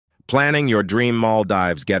Planning your dream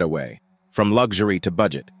Maldives getaway, from luxury to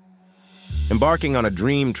budget. Embarking on a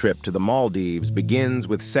dream trip to the Maldives begins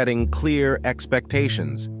with setting clear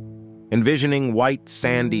expectations. Envisioning white,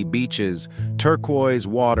 sandy beaches, turquoise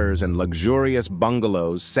waters, and luxurious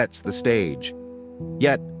bungalows sets the stage.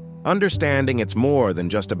 Yet, understanding it's more than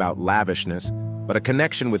just about lavishness, but a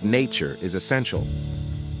connection with nature is essential.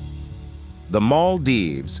 The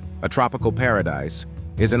Maldives, a tropical paradise,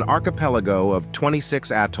 is an archipelago of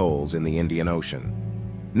 26 atolls in the Indian Ocean.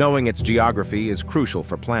 Knowing its geography is crucial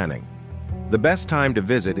for planning. The best time to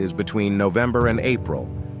visit is between November and April,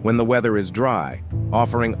 when the weather is dry,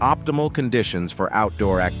 offering optimal conditions for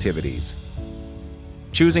outdoor activities.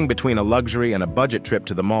 Choosing between a luxury and a budget trip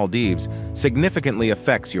to the Maldives significantly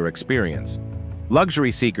affects your experience.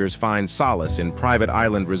 Luxury seekers find solace in private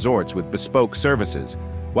island resorts with bespoke services,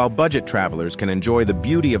 while budget travelers can enjoy the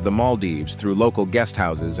beauty of the Maldives through local guest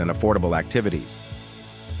houses and affordable activities.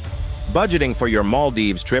 Budgeting for your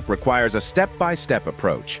Maldives trip requires a step-by-step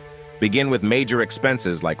approach. Begin with major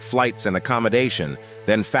expenses like flights and accommodation,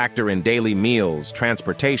 then factor in daily meals,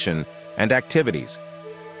 transportation, and activities.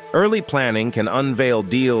 Early planning can unveil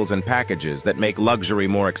deals and packages that make luxury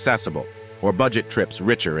more accessible, or budget trips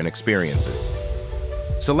richer in experiences.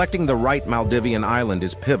 Selecting the right Maldivian island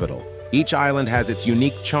is pivotal. Each island has its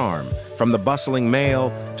unique charm, from the bustling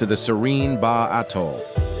Mail to the serene Ba Atoll.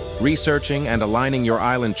 Researching and aligning your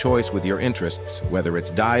island choice with your interests, whether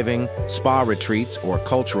it's diving, spa retreats, or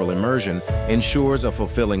cultural immersion, ensures a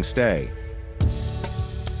fulfilling stay.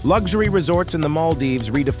 Luxury resorts in the Maldives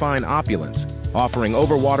redefine opulence, offering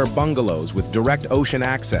overwater bungalows with direct ocean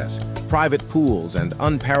access, private pools, and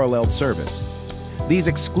unparalleled service. These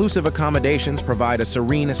exclusive accommodations provide a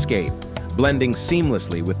serene escape, blending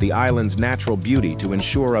seamlessly with the island's natural beauty to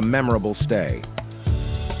ensure a memorable stay.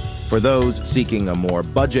 For those seeking a more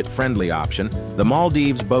budget-friendly option, the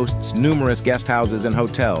Maldives boasts numerous guest houses and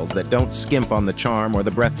hotels that don't skimp on the charm or the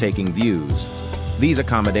breathtaking views. These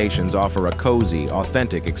accommodations offer a cozy,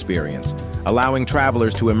 authentic experience, allowing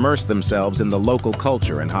travelers to immerse themselves in the local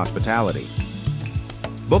culture and hospitality.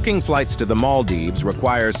 Booking flights to the Maldives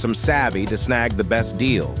requires some savvy to snag the best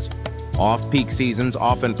deals. Off-peak seasons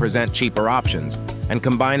often present cheaper options, and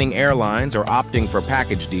combining airlines or opting for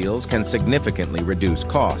package deals can significantly reduce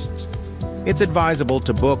costs. It's advisable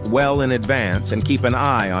to book well in advance and keep an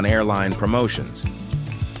eye on airline promotions.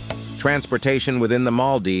 Transportation within the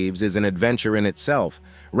Maldives is an adventure in itself,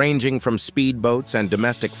 ranging from speedboats and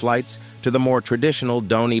domestic flights to the more traditional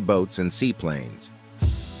dhoni boats and seaplanes.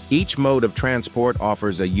 Each mode of transport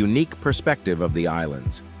offers a unique perspective of the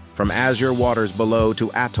islands, from azure waters below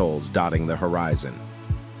to atolls dotting the horizon.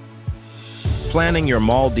 Planning your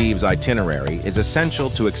Maldives itinerary is essential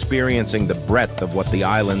to experiencing the breadth of what the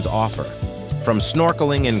islands offer. From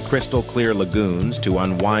snorkeling in crystal-clear lagoons to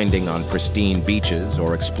unwinding on pristine beaches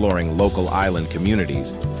or exploring local island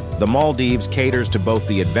communities, the Maldives caters to both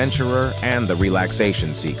the adventurer and the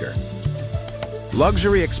relaxation seeker.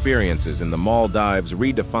 Luxury experiences in the Maldives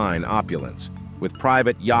redefine opulence, with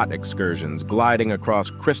private yacht excursions gliding across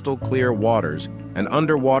crystal-clear waters and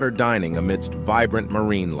underwater dining amidst vibrant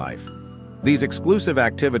marine life. These exclusive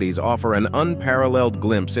activities offer an unparalleled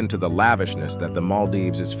glimpse into the lavishness that the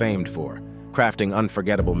Maldives is famed for, crafting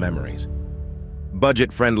unforgettable memories.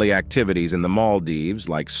 Budget-friendly activities in the Maldives,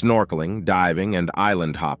 like snorkeling, diving, and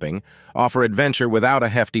island hopping, offer adventure without a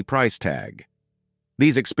hefty price tag.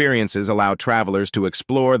 These experiences allow travelers to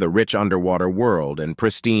explore the rich underwater world and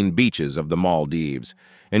pristine beaches of the Maldives,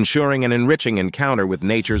 ensuring an enriching encounter with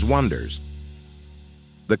nature's wonders.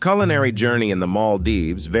 The culinary journey in the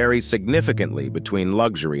Maldives varies significantly between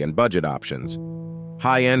luxury and budget options.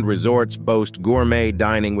 High-end resorts boast gourmet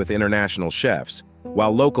dining with international chefs,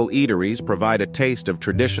 while local eateries provide a taste of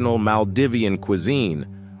traditional Maldivian cuisine,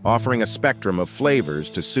 offering a spectrum of flavors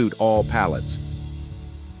to suit all palates.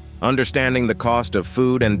 Understanding the cost of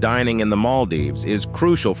food and dining in the Maldives is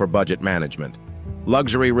crucial for budget management.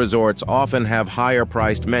 Luxury resorts often have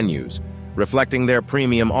higher-priced menus, reflecting their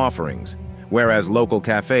premium offerings, whereas local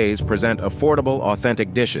cafes present affordable,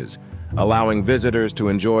 authentic dishes, allowing visitors to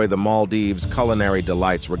enjoy the Maldives' culinary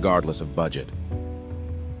delights regardless of budget.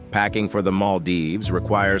 Packing for the Maldives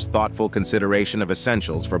requires thoughtful consideration of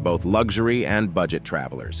essentials for both luxury and budget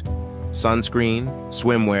travelers. Sunscreen,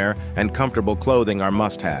 swimwear, and comfortable clothing are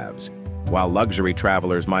must-haves, while luxury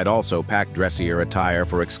travelers might also pack dressier attire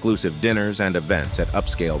for exclusive dinners and events at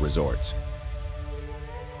upscale resorts.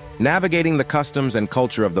 Navigating the customs and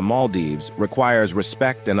culture of the Maldives requires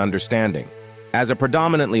respect and understanding. As a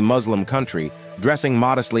predominantly Muslim country, dressing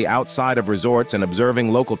modestly outside of resorts and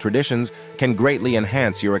observing local traditions can greatly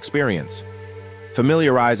enhance your experience.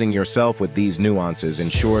 Familiarizing yourself with these nuances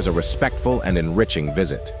ensures a respectful and enriching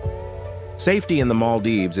visit. Safety in the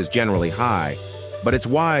Maldives is generally high, but it's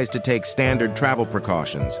wise to take standard travel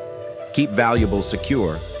precautions. Keep valuables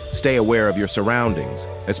secure, stay aware of your surroundings,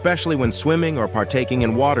 especially when swimming or partaking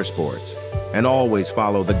in water sports, and always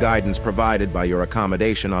follow the guidance provided by your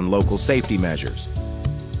accommodation on local safety measures.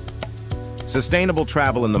 Sustainable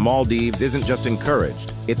travel in the Maldives isn't just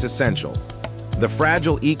encouraged, it's essential. The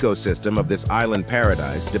fragile ecosystem of this island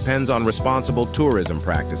paradise depends on responsible tourism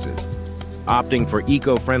practices. Opting for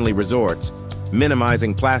eco-friendly resorts,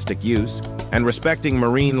 minimizing plastic use, and respecting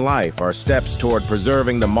marine life are steps toward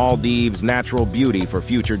preserving the Maldives' natural beauty for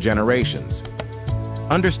future generations.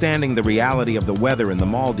 Understanding the reality of the weather in the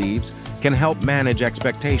Maldives can help manage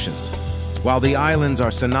expectations. While the islands are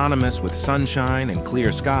synonymous with sunshine and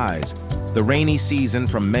clear skies, the rainy season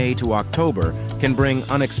from May to October can bring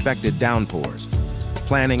unexpected downpours.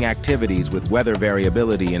 Planning activities with weather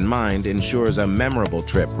variability in mind ensures a memorable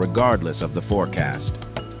trip regardless of the forecast.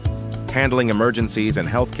 Handling emergencies and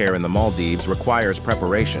healthcare in the Maldives requires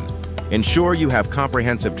preparation. Ensure you have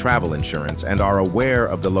comprehensive travel insurance and are aware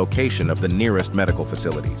of the location of the nearest medical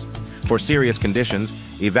facilities. For serious conditions,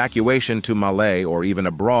 evacuation to Malé or even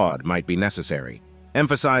abroad might be necessary,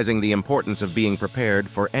 emphasizing the importance of being prepared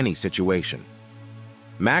for any situation.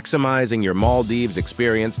 Maximizing your Maldives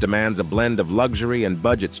experience demands a blend of luxury and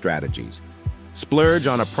budget strategies. Splurge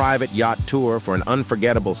on a private yacht tour for an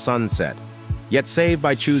unforgettable sunset, yet save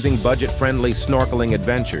by choosing budget-friendly snorkeling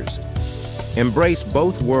adventures. Embrace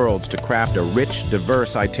both worlds to craft a rich,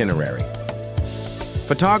 diverse itinerary.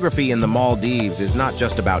 Photography in the Maldives is not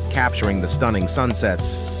just about capturing the stunning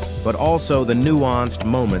sunsets, but also the nuanced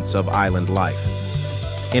moments of island life.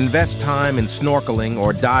 Invest time in snorkeling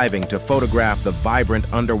or diving to photograph the vibrant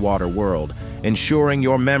underwater world, ensuring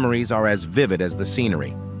your memories are as vivid as the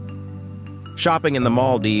scenery. Shopping in the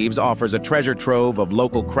Maldives offers a treasure trove of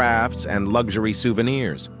local crafts and luxury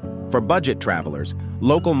souvenirs. For budget travelers,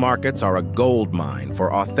 local markets are a gold mine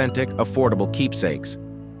for authentic, affordable keepsakes.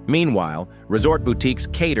 Meanwhile, resort boutiques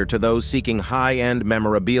cater to those seeking high-end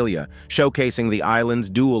memorabilia, showcasing the island's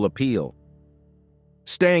dual appeal.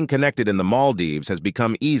 Staying connected in the Maldives has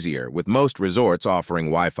become easier, with most resorts offering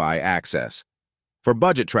Wi-Fi access. For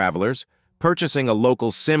budget travelers, purchasing a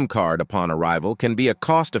local SIM card upon arrival can be a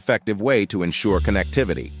cost-effective way to ensure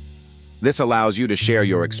connectivity. This allows you to share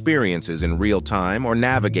your experiences in real time or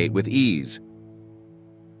navigate with ease.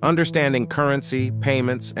 Understanding currency,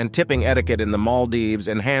 payments, and tipping etiquette in the Maldives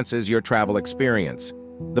enhances your travel experience.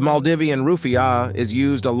 The Maldivian rupiah is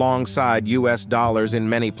used alongside US dollars in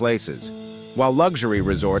many places. While luxury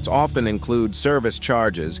resorts often include service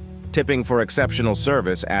charges, tipping for exceptional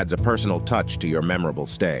service adds a personal touch to your memorable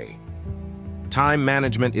stay. Time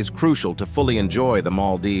management is crucial to fully enjoy the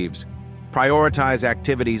Maldives. Prioritize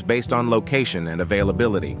activities based on location and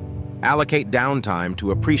availability. Allocate downtime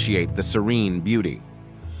to appreciate the serene beauty.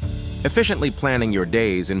 Efficiently planning your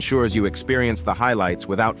days ensures you experience the highlights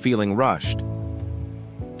without feeling rushed.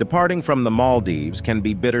 Departing from the Maldives can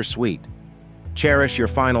be bittersweet. Cherish your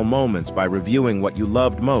final moments by reviewing what you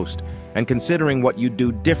loved most and considering what you'd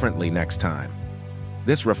do differently next time.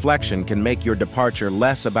 This reflection can make your departure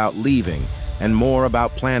less about leaving and more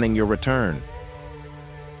about planning your return.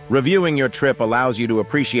 Reviewing your trip allows you to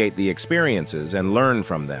appreciate the experiences and learn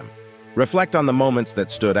from them. Reflect on the moments that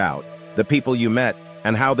stood out, the people you met,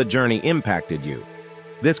 and how the journey impacted you.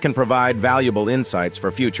 This can provide valuable insights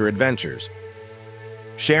for future adventures.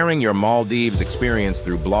 Sharing your Maldives experience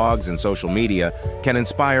through blogs and social media can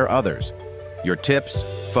inspire others. Your tips,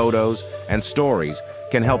 photos, and stories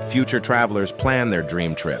can help future travelers plan their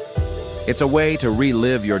dream trip. It's a way to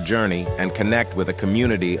relive your journey and connect with a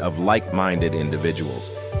community of like-minded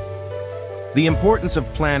individuals. The importance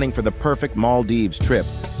of planning for the perfect Maldives trip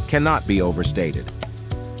cannot be overstated.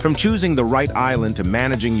 From choosing the right island to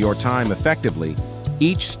managing your time effectively,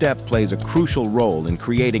 each step plays a crucial role in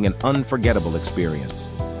creating an unforgettable experience.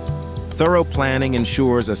 Thorough planning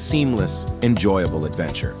ensures a seamless, enjoyable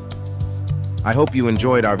adventure. I hope you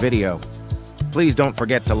enjoyed our video. Please don't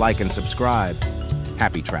forget to like and subscribe.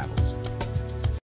 Happy travels.